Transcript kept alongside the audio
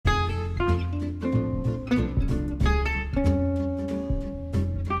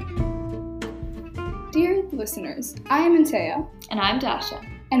listeners. I am Antea. And I'm Dasha.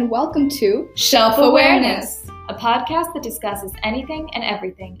 And welcome to Shelf Awareness, a podcast that discusses anything and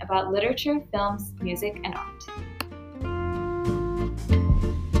everything about literature, films, music, and art.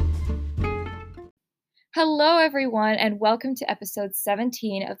 Hello, everyone, and welcome to episode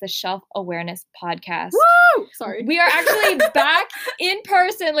 17 of the Shelf Awareness podcast. Woo! Sorry. We are actually back in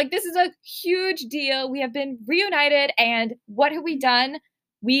person. This is a huge deal. We have been reunited, and what have we done?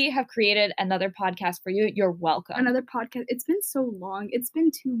 We have created another podcast for you. You're welcome. Another podcast. It's been so long. It's been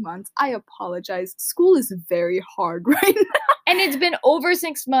 2 months. I apologize. School is very hard right now. And it's been over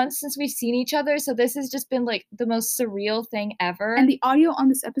 6 months since we've seen each other, so this has just been the most surreal thing ever. And the audio on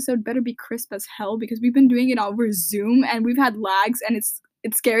this episode better be crisp as hell because we've been doing it over Zoom and we've had lags and it's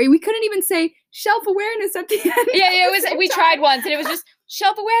scary. We couldn't even say shelf awareness at the end. Yeah, it was. We tried once and it was just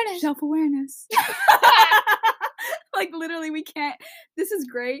shelf awareness. Shelf awareness. Literally, we can't. This is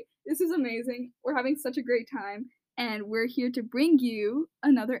great. This is amazing. We're having such a great time. And we're here to bring you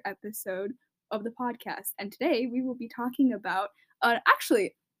another episode of the podcast. And today we will be talking about,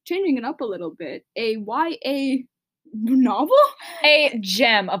 actually, changing it up a little bit, a YA novel? A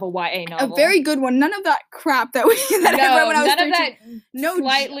gem of a YA novel. A very good one. None of that crap that I read when I was 13.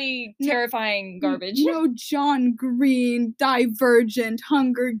 Slightly terrifying garbage. No John Green, Divergent,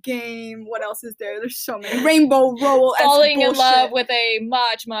 Hunger Game. What else is there? There's so many. Rainbow Roll. Falling in love with a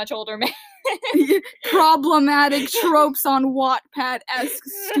much, much older man. Problematic tropes on Wattpad-esque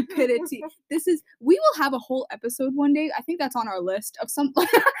stupidity. We will have a whole episode one day. I think that's on our list of some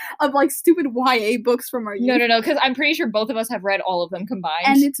of stupid YA books from our youth. No, because I'm pretty sure both of us have read all of them combined.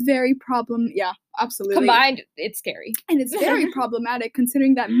 And it's very yeah, absolutely. Combined, it's scary. And it's very problematic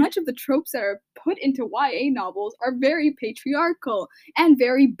considering that much of the tropes that are put into YA novels are very patriarchal and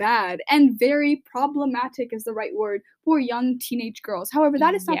very bad and very problematic is the right word for young teenage girls. However,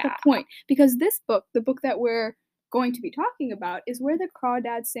 that is not the point because this book, the book that we're going to be talking about, is Where the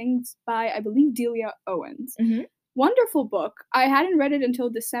Crawdad Sings by, I believe, Delia Owens. Mm-hmm. Wonderful book. I hadn't read it until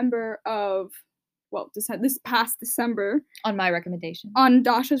December of, this past December. On my recommendation. On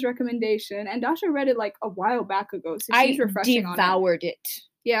Dasha's recommendation. And Dasha read it a while back ago, so she's refreshing on it. I devoured it.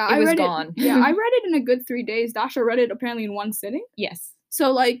 Yeah, I was gone. I read it in a good 3 days. Dasha read it apparently in one sitting. Yes.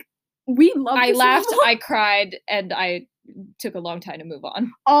 So, we love this I laughed, novel. I cried, and I took a long time to move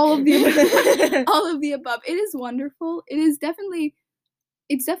on. All of the all of the above. It is wonderful. It's definitely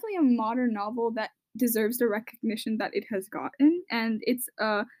a modern novel that deserves the recognition that it has gotten. And it's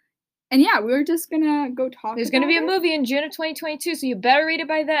we're just gonna go talk. There's gonna be a movie in June of 2022, so you better read it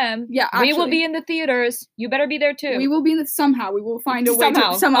by then. Yeah, actually, we will be in the theaters. You better be there too. We will be in somehow. We will find a way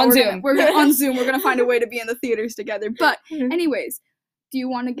somehow on Zoom. We're on Zoom. We're gonna find a way to be in the theaters together. But anyways, do you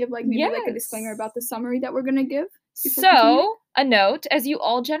want to give a disclaimer about the summary that we're gonna give? So, a note, as you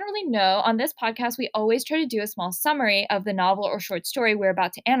all generally know, on this podcast, we always try to do a small summary of the novel or short story we're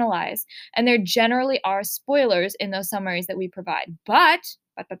about to analyze. And there generally are spoilers in those summaries that we provide. But,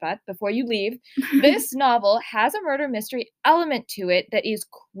 before you leave, this novel has a murder mystery element to it that is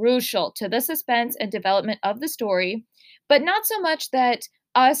crucial to the suspense and development of the story, but not so much that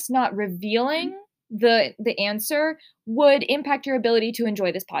us not revealing the answer would impact your ability to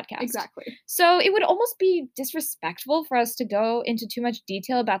enjoy this podcast. Exactly. So it would almost be disrespectful for us to go into too much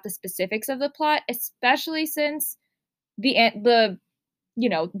detail about the specifics of the plot, especially since the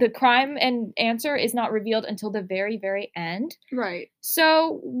crime and answer is not revealed until the very, very end. Right.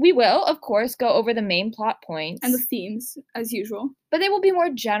 So we will, of course, go over the main plot points. And the themes, as usual. But they will be more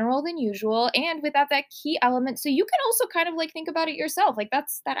general than usual and without that key element. So you can also kind of think about it yourself. that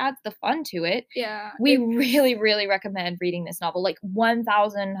adds the fun to it. Yeah. We really, really recommend reading this novel.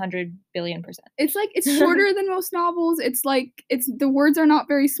 1,100 billion%. It's shorter than most novels. The words are not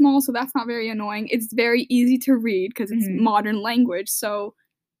very small, so that's not very annoying. It's very easy to read because it's modern language. So,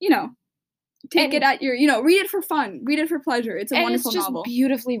 take it at your, read it for fun. Read it for pleasure. It's a wonderful novel. It's just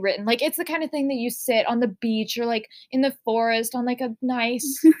beautifully written. It's the kind of thing that you sit on the beach or in the forest on a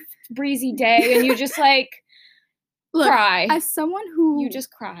nice breezy day and you just Look, cry. As someone who... You just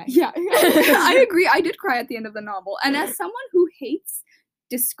cry. Yeah, I agree. I did cry at the end of the novel. And as someone who hates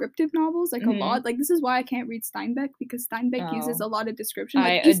descriptive novels a lot, this is why I can't read Steinbeck, because Steinbeck uses a lot of description.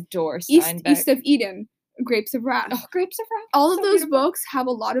 I adore Steinbeck. East of Eden. Grapes of Wrath. Oh, Grapes of Wrath. All of those books have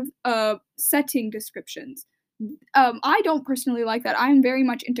a lot of setting descriptions. I don't personally like that. I'm very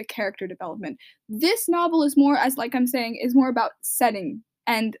much into character development. This novel is more, is more about setting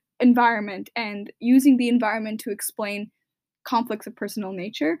and environment and using the environment to explain conflicts of personal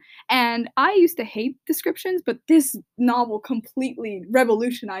nature. And I used to hate descriptions, but this novel completely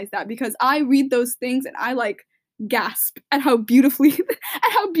revolutionized that because I read those things and I gasp at how beautiful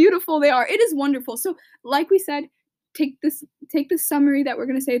they are. It is wonderful. So, like we said, take this summary that we're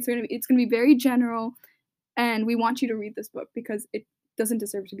gonna say. It's gonna be very general, and we want you to read this book because it doesn't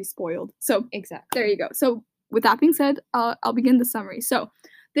deserve to be spoiled. So Exactly. there you go. So with that being said, I'll begin the summary. So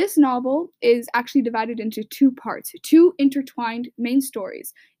this novel is actually divided into two parts, two intertwined main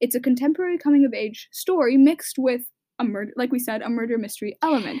stories. It's a contemporary coming-of-age story mixed with a murder, like we said, a murder mystery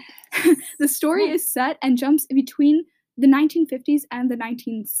element. The story is set and jumps between the 1950s and the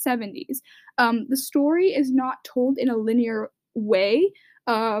 1970s. The story is not told in a linear way.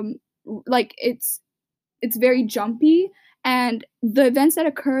 Like it's very jumpy, and the events that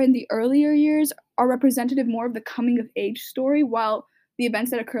occur in the earlier years are representative more of the coming of age story, while the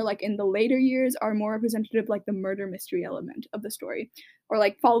events that occur like in the later years are more representative like the murder mystery element of the story, or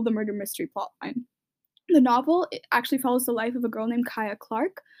like follow the murder mystery plotline. The novel actually follows the life of a girl named Kaya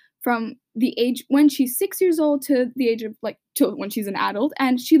Clark from the age when she's 6 years old to the age of to when she's an adult,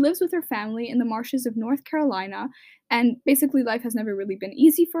 and she lives with her family in the marshes of North Carolina. And basically, life has never really been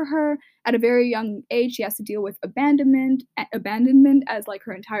easy for her. At a very young age, she has to deal with abandonment as like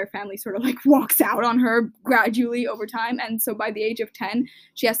her entire family sort of like walks out on her gradually over time. And so by the age of 10,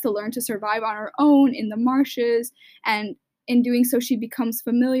 she has to learn to survive on her own in the marshes. And in doing so, she becomes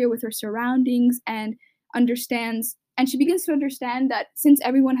familiar with her surroundings and she begins to understand that since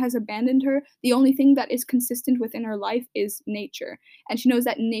everyone has abandoned her, the only thing that is consistent within her life is nature. And she knows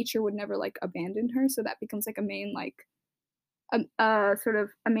that nature would never like abandon her, so that becomes like a main sort of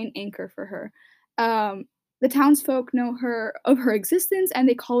a main anchor for her. The townsfolk know of her existence, and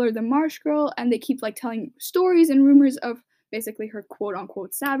they call her the Marsh Girl, and they keep like telling stories and rumors of basically her quote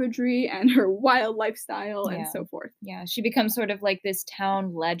unquote savagery and her wild lifestyle and so forth. Yeah, she becomes sort of like this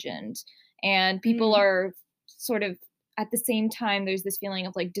town legend, and people are sort of at the same time, there's this feeling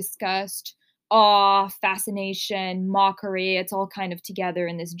of like disgust, awe, fascination, mockery. It's all kind of together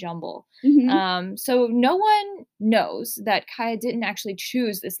in this jumble. So no one knows that Kaya didn't actually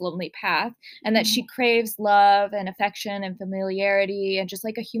choose this lonely path, and that she craves love and affection and familiarity and just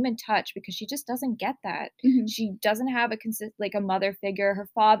like a human touch, because she just doesn't get that. She doesn't have a mother figure. Her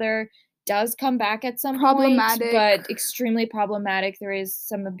father does come back at some point, but extremely problematic. There is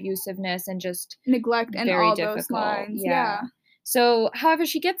some abusiveness and just neglect and very all difficult. Those lines. Yeah. So, however,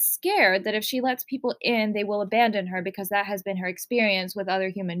 she gets scared that if she lets people in, they will abandon her, because that has been her experience with other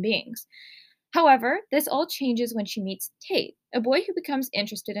human beings. However, this all changes when she meets Tate, a boy who becomes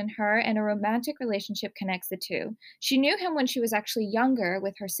interested in her, and a romantic relationship connects the two. She knew him when she was actually younger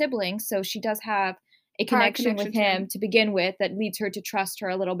with her siblings, so she does have a connection with him to begin with that leads her to trust her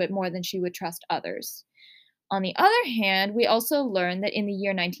a little bit more than she would trust others. On the other hand, we also learn that in the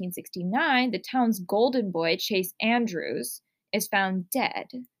year 1969, the town's golden boy, Chase Andrews, is found dead,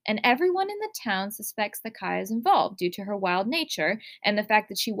 and everyone in the town suspects that Kaya is involved due to her wild nature and the fact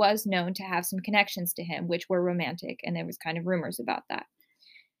that she was known to have some connections to him, which were romantic, and there was kind of rumors about that.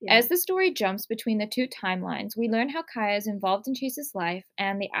 As the story jumps between the two timelines, we learn how Kaya is involved in Chase's life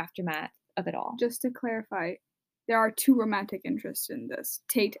and the aftermath of it all. Just to clarify, there are two romantic interests in this,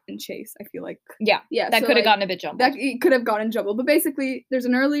 Tate and Chase. I feel like that could have gotten a bit jumbled. That could have gotten jumbled, but basically, there's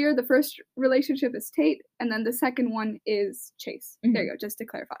the first relationship is Tate, and then the second one is Chase. There you go, just to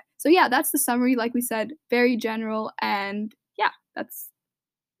clarify. So yeah, that's the summary. Like we said, very general, and let's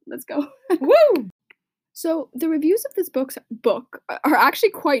go. Woo! So the reviews of this book are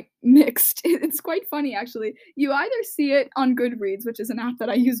actually quite mixed. It's quite funny, actually. You either see it on Goodreads, which is an app that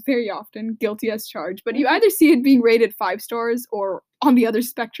I use very often, guilty as charged, but you either see it being rated 5 stars or on the other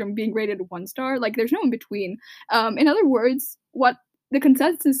spectrum being rated 1 star. Like, there's no in between. In other words, what the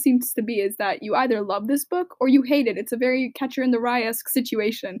consensus seems to be is that you either love this book or you hate it. It's a very Catcher in the Rye-esque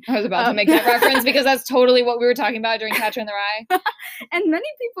situation. I was about to make that reference because that's totally what we were talking about during Catcher in the Rye. And many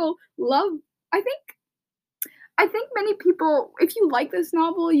people I think many people, if you like this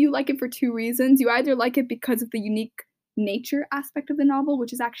novel, you like it for 2 reasons. You either like it because of the unique nature aspect of the novel,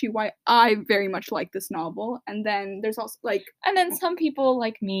 which is actually why I very much like this novel. And then there's also and then some people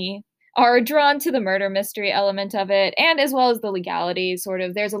like me are drawn to the murder mystery element of it, and as well as the legality sort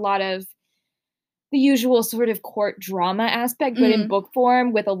of. There's a lot of the usual sort of court drama aspect, but in book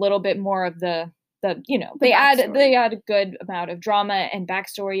form with a little bit more of the they add a good amount of drama and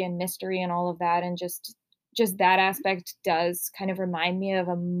backstory and mystery and all of that, and just that aspect does kind of remind me of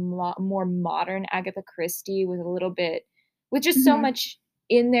a more modern Agatha Christie with just so much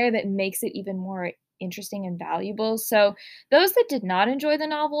in there that makes it even more interesting and valuable. So those that did not enjoy the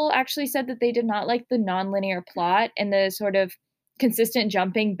novel actually said that they did not like the nonlinear plot and the sort of consistent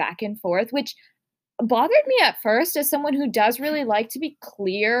jumping back and forth, which bothered me at first as someone who does really like to be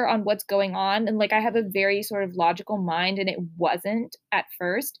clear on what's going on. And like I have a very sort of logical mind, and it wasn't at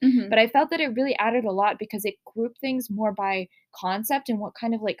first. Mhm. But I felt that it really added a lot because it grouped things more by concept and what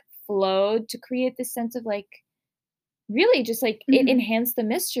kind of like flowed to create this sense of like really just like it Mhm. enhanced the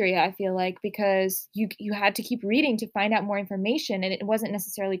mystery, I feel like, because you had to keep reading to find out more information, and it wasn't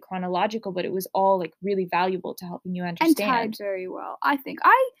necessarily chronological, but it was all like really valuable to helping you And tied understand. very well, I think.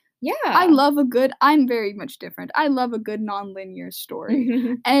 I Yeah. love a good I'm very much different. I love a good nonlinear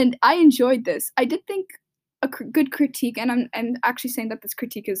story, and I enjoyed this. I did think a good critique, and I'm actually saying that this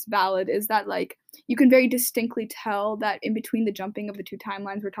critique is valid, is that, like, you can very distinctly tell that in between the jumping of the 2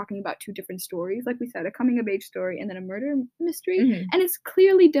 timelines, we're talking about 2 different stories, like we said, a coming of age story and then a murder mystery, Mhm. and it's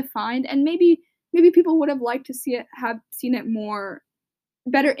clearly defined, and maybe people would have liked to have seen it more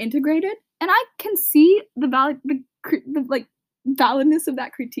better integrated, and I can see the validness of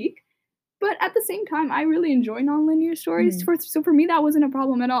that critique, but at the same time, I really enjoy nonlinear stories, Mhm. for me, that wasn't a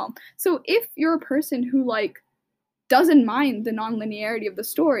problem at all. So if you're a person who, like, doesn't mind the nonlinearity of the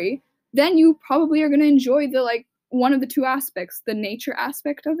story, then you probably are gonna enjoy one of the 2 aspects, the nature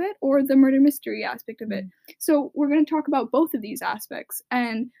aspect of it or the murder mystery aspect of it. Mm. So we're gonna talk about both of these aspects,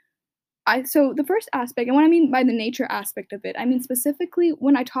 and so the first aspect, and what I mean by the nature aspect of it, I mean specifically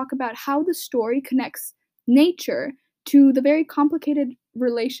when I talk about how the story connects nature to the very complicated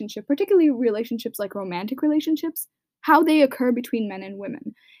relationship, particularly relationships like romantic relationships, how they occur between men and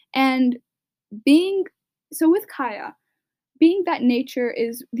women. And being so with Kaya, being that nature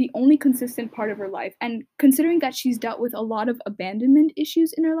is the only consistent part of her life, and considering that she's dealt with a lot of abandonment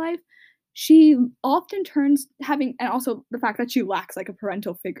issues in her life, she often turns having and also the fact that she lacks like a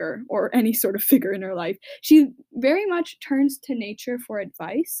parental figure or any sort of figure in her life, she very much turns to nature for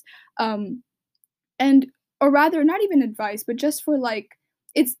advice. Um, and or rather not even advice, but just for like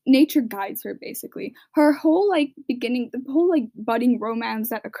it's nature guides her basically. Her whole the whole like budding romance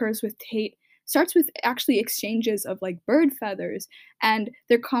that occurs with Tate starts with actually exchanges of like bird feathers, and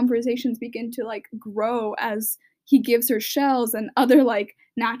their conversations begin to like grow as he gives her shells and other like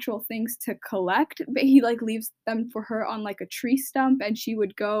natural things to collect, but he like leaves them for her on like a tree stump, and she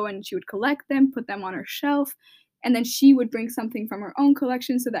would go and she would collect them, put them on her shelf, and then she would bring something from her own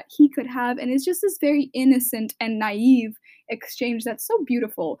collection so that he could have, and it's just this very innocent and naive exchange that's so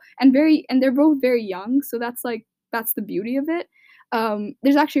beautiful and they're both very young, so that's the beauty of it.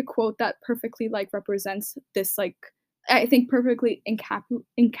 There's actually a quote that perfectly like represents this like I think perfectly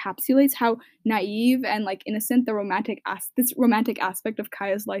encapsulates how naive and like innocent this romantic aspect of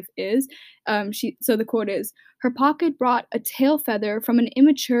Kaya's life is. The quote is, "Her pocket brought a tail feather from an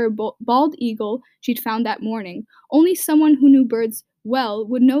immature bald eagle she'd found that morning. Only someone who knew birds well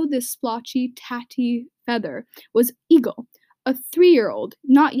would know this splotchy, tatty feather was eagle, a 3-year-old,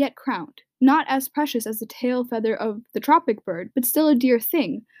 not yet crowned, not as precious as the tail feather of the tropic bird, but still a dear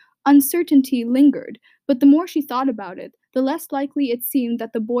thing. Uncertainty lingered, but the more she thought about it, the less likely it seemed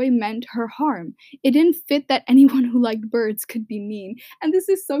that the boy meant her harm. It didn't fit that anyone who liked birds could be mean." And this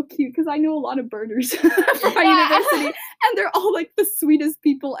is so cute because I know a lot of birders from my university, and they're all like the sweetest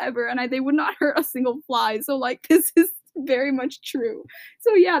people ever, and they would not hurt a single fly. So like this is very much true.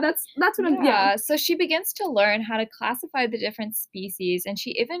 So yeah, that's what I'm yeah. Yeah, so she begins to learn how to classify the different species, and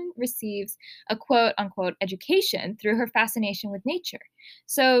she even receives a quote unquote education through her fascination with nature.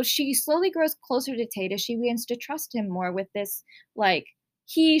 So she slowly grows closer to Tate as she begins to trust him more with this, like,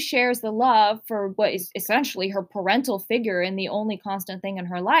 he shares the love for what is essentially her parental figure and the only constant thing in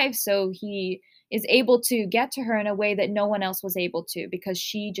her life. So he is able to get to her in a way that no one else was able to because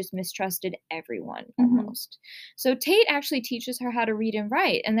she just mistrusted everyone Mhm. almost. So Tate actually teaches her how to read and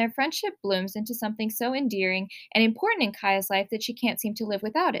write, and their friendship blooms into something so endearing and important in Kaya's life that she can't seem to live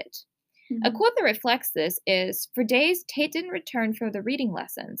without it. A Mhm. quote that reflects this is, "For days, Tate didn't return for the reading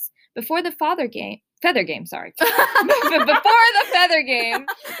lessons. Before the feather game, sorry. Before the feather game,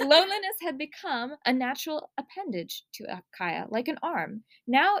 loneliness had become a natural appendage to Kaya, like an arm.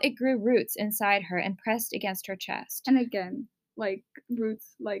 Now it grew roots inside her and pressed against her chest." And again, like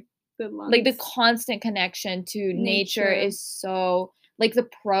roots, like the Like, the lungs, constant connection to nature nature. is so like, the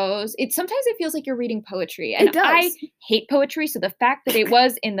prose sometimes it feels like you're reading poetry, It and I does. hate poetry, so the fact that it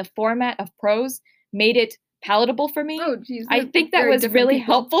was in the format of prose made it palatable for me. Oh, geez, I we're think that very was different really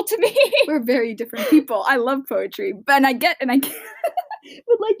people. helpful to me. We're very different people. I love poetry, but and I get but,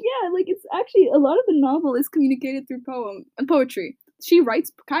 like, yeah, like, it's actually a lot of the novel is communicated through poetry.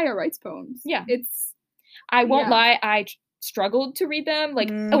 Kaya writes poems. Yeah. It's I won't yeah. lie, I struggled to read them, like,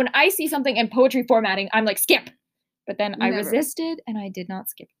 Mm, when I see something in poetry formatting, I'm like, "Skip!" But then I never. resisted, and I did not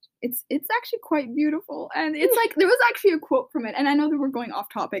skip. it's actually quite beautiful, and it's like there was actually a quote from it, and I know that we're going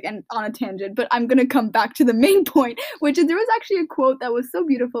off topic and on a tangent, but I'm gonna come back to the main point, which is there was actually a quote that was so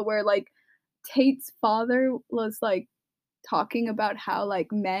beautiful where like Tate's father was like talking about how like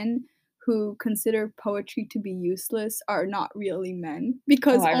men who consider poetry to be useless are not really men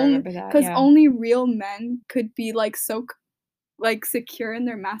because Oh, I remember that. because Yeah. only real men could be like so like secure in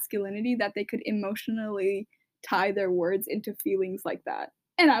their masculinity that they could emotionally tie their words into feelings like that.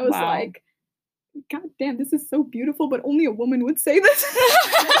 And I was Wow. like, God damn, this is so beautiful, but only a woman would say this.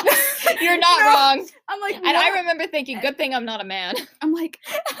 You're not No. wrong. I'm like, And I what? remember thinking, good thing I'm not a man. I'm like,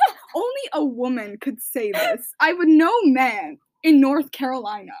 only a woman could say this. I would know man in North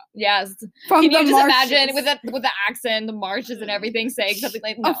Carolina Yes. from Can the you just marshes, imagine with the accent, the marshes and everything saying something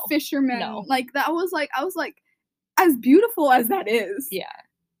like, a no. fisherman. No. Like that was like, I was like, as beautiful as that is, Yeah.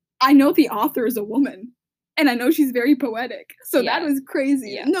 I know the author is a woman. And I know she's very poetic. So Yeah. that was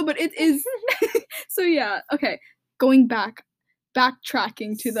crazy. Yeah. No, but it is. So yeah, okay. Going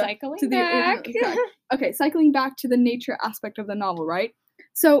backtracking to the Cycling original back. track. Okay, cycling back to the nature aspect of the novel, right?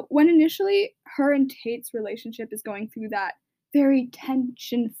 So when initially her and Tate's relationship is going through that very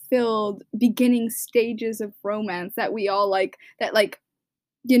tension-filled beginning stages of romance that we all like, that like,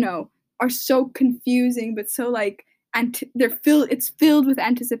 you know, are so confusing but so like it's filled with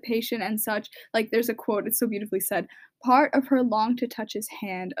anticipation and such. Like there's a quote, it's so beautifully said. Part of her longed to touch his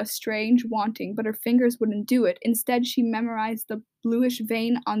hand, a strange wanting, but her fingers wouldn't do it. Instead, she memorized the bluish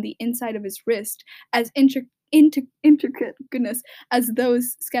vein on the inside of his wrist as intricate goodness as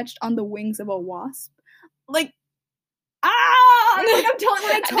those sketched on the wings of a wasp. Like, like I'm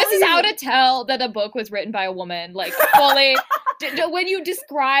telling This is how to tell that a book was written by a woman. Like fully, when you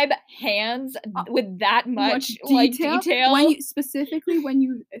describe hands with that much like detail. When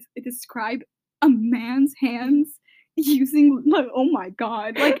you describe a man's hands using like, oh my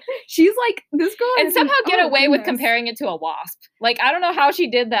god, like she's like this girl and somehow get away with goodness. comparing it to a wasp. Like I don't know how she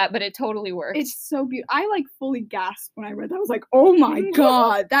did that, but it totally worked. It's so beautiful. I like fully gasped when I read that. I was like, oh my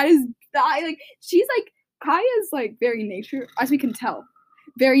god, she's like Kaya's like very nature, as we can tell,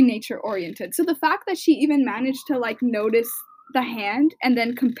 very nature oriented. So the fact that she even managed to like notice the hand and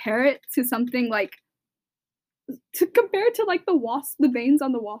then compare it to something like the veins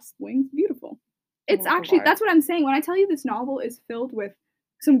on the wasp wings, beautiful. It's actually, that's what I'm saying when I tell you this novel is filled with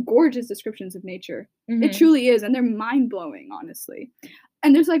some gorgeous descriptions of nature. Mm-hmm. It truly is, and they're mind-blowing, honestly.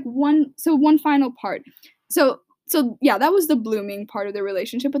 And there's like one final part. So yeah, that was the blooming part of the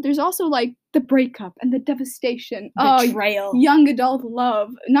relationship, but there's also like the breakup and the devastation, betrayal, young adult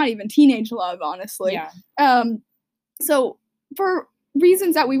love, not even teenage love, honestly. Yeah. So for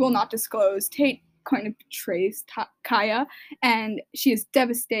reasons that we will not disclose, Tate kind of betrays Kaya, and she is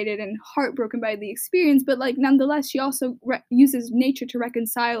devastated and heartbroken by the experience, but like nonetheless she also uses nature to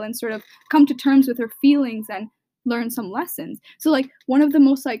reconcile and sort of come to terms with her feelings and learn some lessons. So like one of the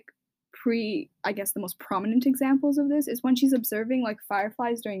most like the most prominent examples of this is when she's observing like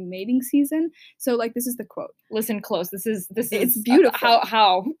fireflies during mating season. So like this is the quote. Listen close. This is it's beautiful.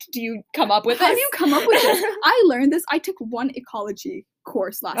 How do you come up with this? How do you come up with this? I learned this. I took one ecology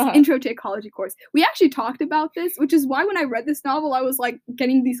course intro to ecology course. We actually talked about this, which is why when I read this novel I was like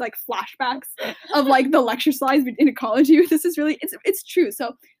getting these like flashbacks of like the lecture slides in ecology. This is really it's true.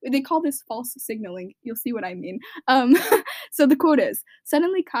 So they call this false signaling. You'll see what I mean. So the quote is,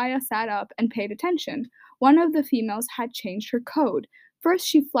 suddenly Kaya sat up and paid attention. One of the females had changed her code. First,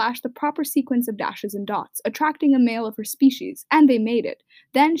 she flashed the proper sequence of dashes and dots, attracting a male of her species, and they made it.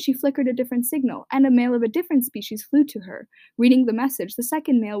 Then she flickered a different signal, and a male of a different species flew to her. Reading the message, the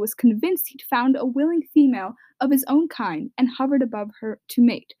second male was convinced he'd found a willing female of his own kind and hovered above her to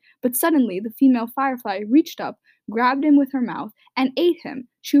mate. But suddenly, the female firefly reached up, grabbed him with her mouth, and ate him,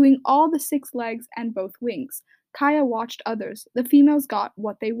 chewing all the 6 legs and both wings. Kaya watched others. The females got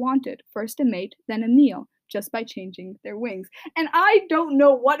what they wanted, first a mate, then a meal, just by changing their wings. And I don't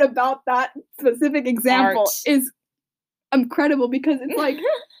know what about that specific example is incredible, because it's like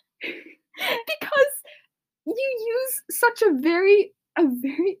because you use such a very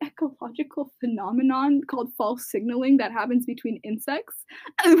ecological phenomenon called false signaling that happens between insects,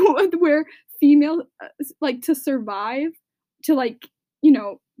 where female like to survive, to like, you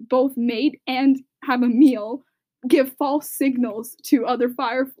know, both mate and have a meal, give false signals to other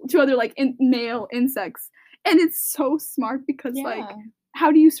like male insects. And it's so smart because like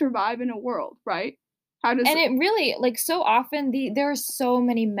how do you survive in a world, right? And it really, like, so often there are so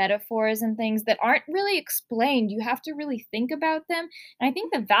many metaphors and things that aren't really explained. You have to really think about them. And I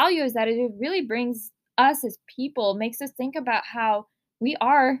think the value is that it really brings us as people, makes us think about how we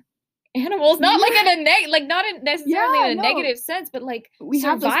are animals, not like in a not necessarily in a negative sense, but like we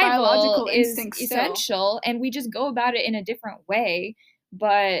have those biological is instincts essential, and we just go about it in a different way.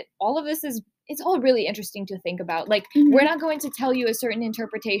 But all of this it's all really interesting to think about. Like, we're not going to tell you a certain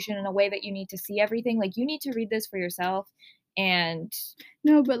interpretation in a way that you need to see everything. Like, you need to read this for yourself. And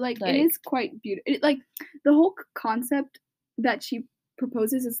no, but like it is quite beautiful. Like the whole concept that she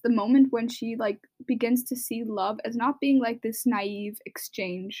proposes is the moment when she like begins to see love as not being like this naive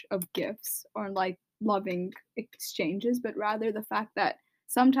exchange of gifts or like loving exchanges, but rather the fact that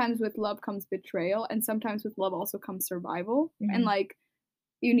sometimes with love comes betrayal, and sometimes with love also comes survival. And like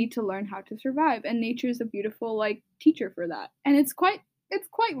you need to learn how to survive, and nature is a beautiful like teacher for that. And it's quite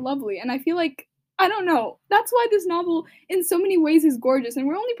lovely, and I feel like, I don't know, that's why this novel in so many ways is gorgeous, and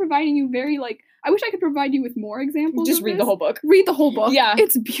we're only providing you very like, I wish I could provide you with more examples. Just read the whole book. Read the whole book. Yeah.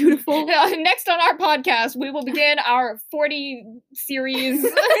 It's beautiful. Next on our podcast, we will begin our 40 series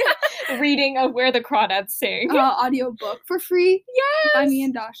reading of Where the Crawdads Sing. Audiobook for free. Yes! By me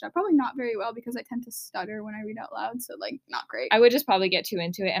and Dasha. Probably not very well because I tend to stutter when I read out loud, so like not great. I would just probably get too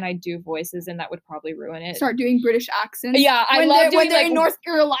into it, and I do voices, and that would probably ruin it. Start doing British accents. Yeah, I love doing when they're like, in North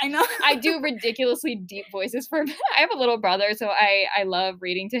Carolina. I do ridiculously deep voices for I have a little brother, so I love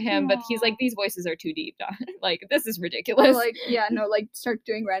reading to him, but he's like, these voices are too deep. Like, this is ridiculous. Or like, start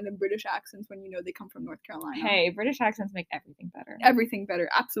doing random British accents when you know they come from North Carolina. Hey, British accents make everything better. Everything better.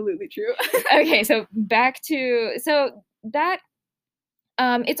 Absolutely true. Okay, so back to, that,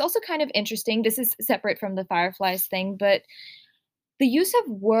 it's also kind of interesting. This is separate from the Fireflies thing, but the use of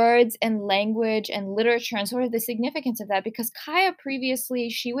words and language and literature and sort of the significance of that, because Kaya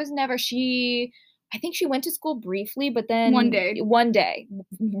previously, I think she went to school briefly, but then one day.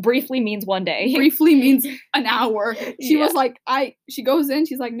 Briefly means one day. Briefly means an hour. She was like, she goes in,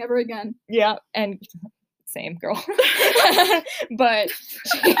 she's like, never again. Yeah, and same girl. But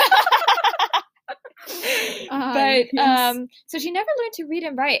yes. So she never learned to read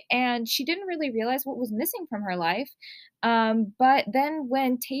and write, and she didn't really realize what was missing from her life. But then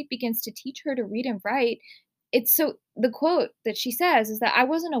when Tate begins to teach her to read and write, the quote that she says is that I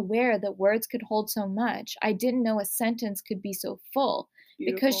wasn't aware that words could hold so much. I didn't know a sentence could be so full.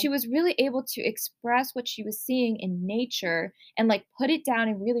 Beautiful. Because she was really able to express what she was seeing in nature and like put it down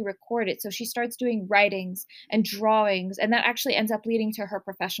and really record it. So she starts doing writings and drawings, and that actually ends up leading to her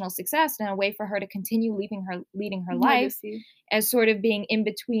professional success and a way for her to continue leading her life as sort of being in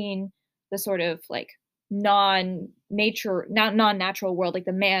between the sort of like non-natural world, like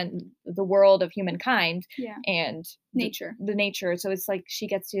the world of humankind, and nature. The nature. So it's like she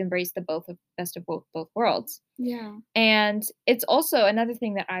gets to embrace the best of both worlds. Yeah. And it's also another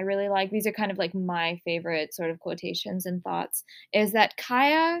thing that I really like. These are kind of like my favorite sort of quotations and thoughts, is that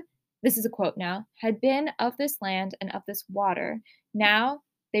Kaya, this is a quote now, had been of this land and of this water. Now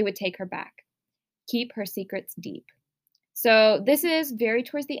they would take her back. Keep her secrets deep. So this is very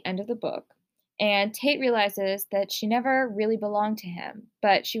towards the end of the book. And Tate realizes that she never really belonged to him,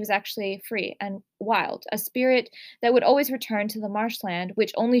 but she was actually free and wild, a spirit that would always return to the marshland,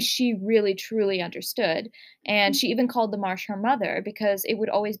 which only she really truly understood. And she even called the marsh her mother because it would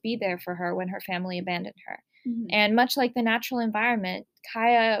always be there for her when her family abandoned her. Mm-hmm. And much like the natural environment,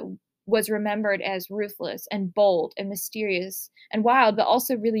 Kaya was remembered as ruthless and bold and mysterious and wild, but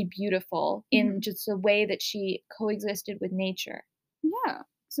also really beautiful in just the way that she coexisted with nature. Yeah.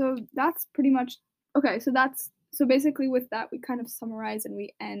 So that's pretty much, okay, so basically with that, we kind of summarize and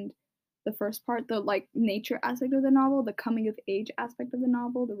we end the first part, the like nature aspect of the novel, the coming of age aspect of the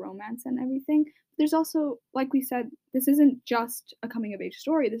novel, the romance and everything. There's also, like we said, this isn't just a coming of age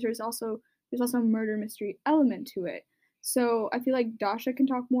story. There's also a murder mystery element to it. So I feel like Dasha can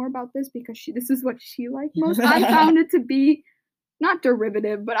talk more about this because this is what she liked most. I found it to be not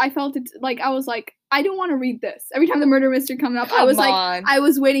derivative, but I felt it like, I was like, I don't want to read this. Every time the murder mystery comes up, I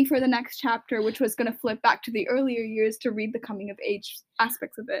was waiting for the next chapter, which was going to flip back to the earlier years to read the coming of age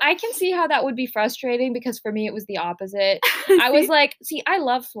aspects of it. I can see how that would be frustrating because for me, it was the opposite. I was like, I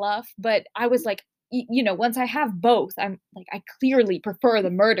love fluff, but I was like, once I have both, I'm like, I clearly prefer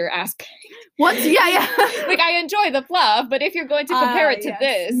the murder aspect. What? Yeah. Like, I enjoy the fluff, but if you're going to compare it to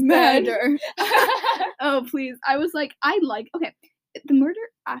this, murder. Oh, please. I was like, okay. The murder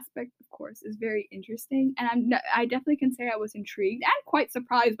aspect, of course, is very interesting, and I definitely can say I was intrigued and quite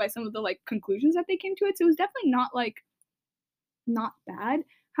surprised by some of the like conclusions that they came to it. So it was definitely not bad.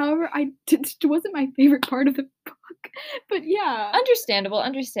 However, it wasn't my favorite part of the book. But yeah,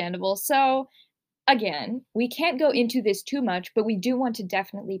 understandable. So again, we can't go into this too much, but we do want to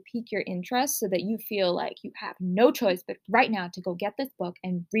definitely pique your interest so that you feel like you have no choice but right now to go get this book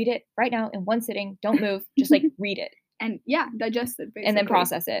and read it right now in one sitting. Don't move, just like read it. and digest it basically. And then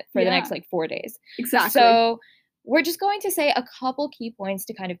process it for the Yeah. next like 4 days. Exactly. So we're just going to say a couple key points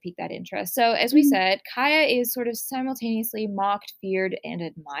to kind of pique that interest. So as we Mhm. said, Kaya is sort of simultaneously mocked, feared, and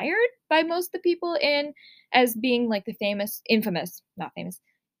admired by most of the people as being like the famous and infamous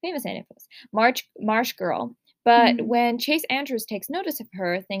Marsh girl. But Mhm. when Chase Andrews takes notice of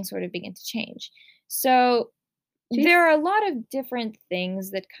her, things sort of begin to change. So Chase- there are a lot of different things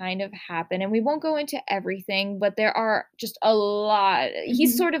that kind of happen, and we won't go into everything, but there are just a lot.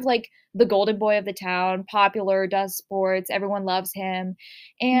 He's Mhm. sort of like the golden boy of the town, popular, does sports, everyone loves him,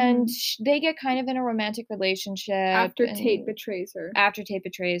 and they get kind of in a romantic relationship after Tate and- betrays her. after Tate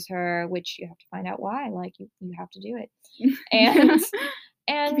betrays her, which you have to find out why. Like you have to do it, and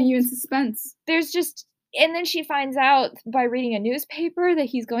Keeping you in suspense. there's just, and then she finds out by reading a newspaper that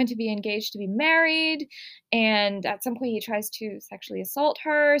he's going to be engaged to be married, and at some point he tries to sexually assault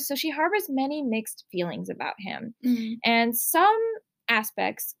her. So she harbors many mixed feelings about him. Mhm. And some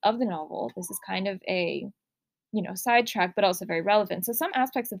aspects of the novel, this is kind of a sidetrack, but also very relevant. So some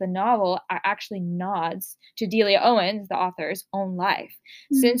aspects of the novel are actually nods to Delia Owens, the author's own life,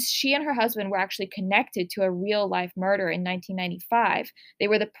 since she and her husband were actually connected to a real life murder in 1995. They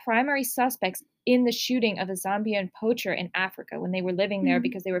were the primary suspects in the shooting of a Zambian poacher in Africa when they were living there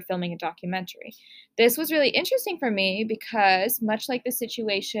because they were filming a documentary. This was really interesting for me because, much like the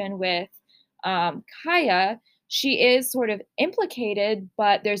situation with Kaya, she is sort of implicated,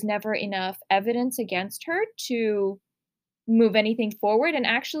 but there's never enough evidence against her to move anything forward. And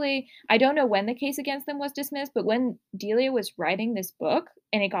actually, I don't know when the case against them was dismissed, but when Delia was writing this book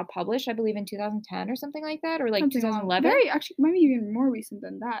and it got published, I believe in 2010 or something like that, or like Something along- 2011. Very, actually, maybe even more recent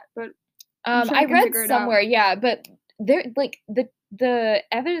than that. But I'm sure we I can read figure it out. somewhere, yeah, but there, like the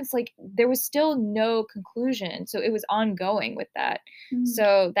evidence, like there was still no conclusion, so it was ongoing with that. Mhm.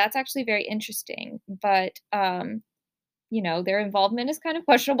 So that's actually very interesting. But their involvement is kind of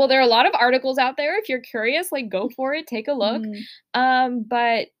questionable. There are a lot of articles out there. If you're curious, like go for it, take a look.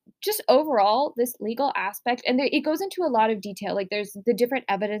 But just overall, this legal aspect, and it goes into a lot of detail. Like there's the different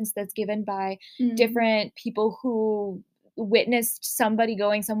evidence that's given by different people who witnessed somebody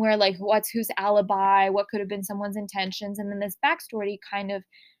going somewhere, like whose alibi, what could have been someone's intentions, and then this backstory kind of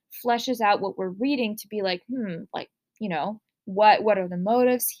fleshes out what we're reading to be like, what are the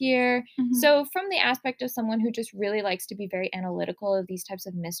motives here? So from the aspect of someone who just really likes to be very analytical of these types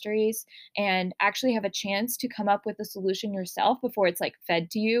of mysteries and actually have a chance to come up with a solution yourself before it's like fed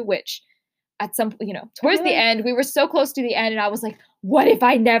to you, which at some towards the end, we were so close to the end and I was like, what if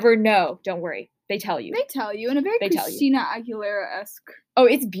I never know? Don't worry. They tell you. They tell you in a very Christina Aguilera-esque. Oh,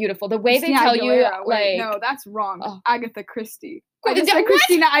 it's beautiful. The way they tell you, like... No, that's wrong. Oh. Agatha Christie. What?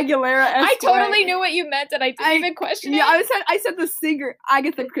 Christina Aguilera-esque. I totally knew what you meant and I didn't even question it. Yeah, I said the singer,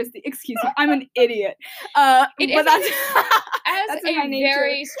 Agatha Christie. Excuse me, I'm an idiot. As that's a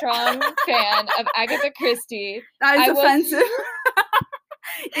very strong fan of Agatha Christie. That is offensive.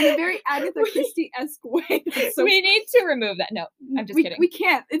 In a very Agatha Christie-esque way. We need to remove that. No, I'm just kidding. We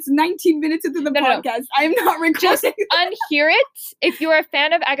can't. It's 19 minutes into the podcast. No. I am not recording. Just unhear it. If you're a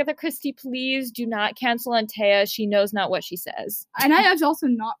fan of Agatha Christie, please do not cancel Antea. She knows not what she says. And I have also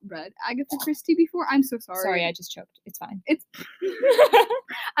not read Agatha Christie before. I'm so sorry. Sorry, I just choked. It's fine.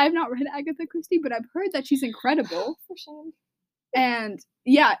 I have not read Agatha Christie, but I've heard that she's incredible. For shame. And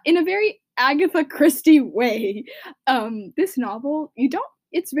yeah, in a very Agatha Christie way, this novel,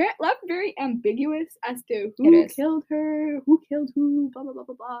 it's left very ambiguous as to who killed her, who killed who, blah, blah, blah,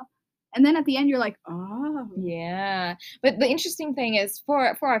 blah, blah. And then at the end, you're like, oh. Yeah. But the interesting thing is,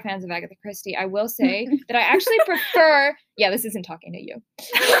 for our fans of Agatha Christie, I will say that I actually prefer... Yeah, this isn't talking to you.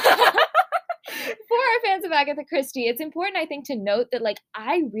 For our fans of Agatha Christie, it's important, I think, to note that, like,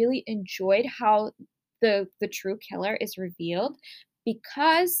 I really enjoyed how the true killer is revealed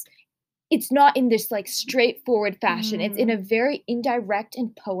because... it's not in this like straightforward fashion. It's in a very indirect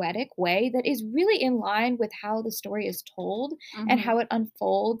and poetic way that is really in line with how the story is told and how it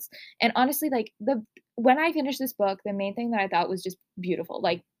unfolds. And honestly, like when I finished this book, the main thing that I thought was just beautiful.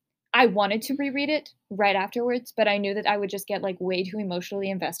 Like I wanted to reread it right afterwards, but I knew that I would just get like way too emotionally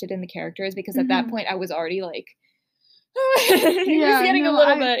invested in the characters because at that point I was already like, it was getting a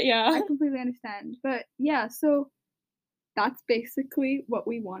little bit, yeah. I completely understand. But yeah, so that's basically what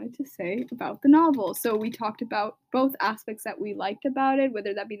we wanted to say about the novel. So we talked about both aspects that we liked about it,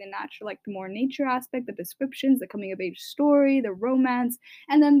 whether that be the natural, like the more nature aspect, the descriptions, the coming of age story, the romance,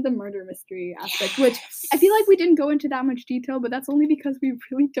 and then the murder mystery aspect, which I feel like we didn't go into that much detail, but that's only because we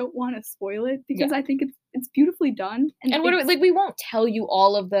really don't want to spoil it because I think it's beautifully done. And we won't tell you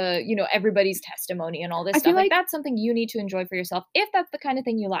all of the, everybody's testimony and all this stuff. Like that's something you need to enjoy for yourself if that's the kind of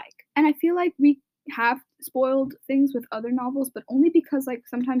thing you like. And I feel like we have spoiled things with other novels, but only because like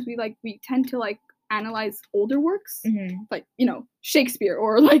sometimes we tend to like analyze older works, like, you know, Shakespeare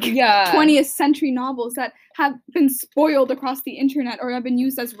or like 20th century novels that have been spoiled across the internet or have been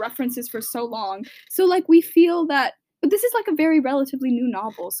used as references for so long. So like we feel that, but this is like a very relatively new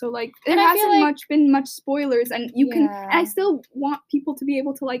novel, so like there hasn't been much spoilers, and you can, and I still want people to be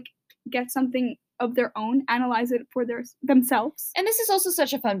able to like get something of their own, analyze it for themselves. And this is also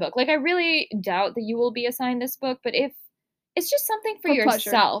such a fun book. Like, I really doubt that you will be assigned this book, but if it's just something for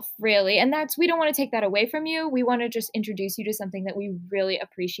yourself, really. And we don't want to take that away from you. We want to just introduce you to something that we really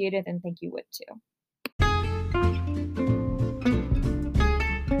appreciated and think you would too.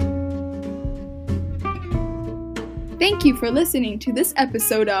 Thank you for listening to this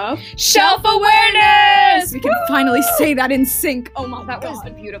episode of Shelf Awareness! We can finally say that in sync. Oh my God. That was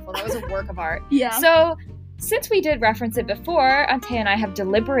beautiful. That was a work of art. Yeah. So, since we did reference it before, Ante and I have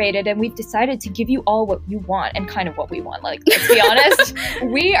deliberated and we've decided to give you all what you want and kind of what we want. Like, let's be honest.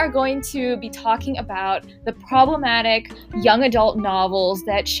 We are going to be talking about the problematic young adult novels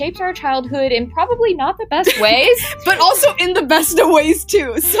that shaped our childhood in probably not the best ways. But also in the best of ways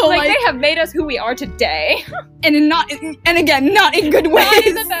too. So like they have made us who we are today. And again, not in good ways. Not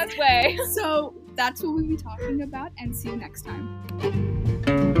in the best way. So that's what we'll be talking about, and see you next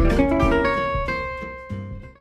time.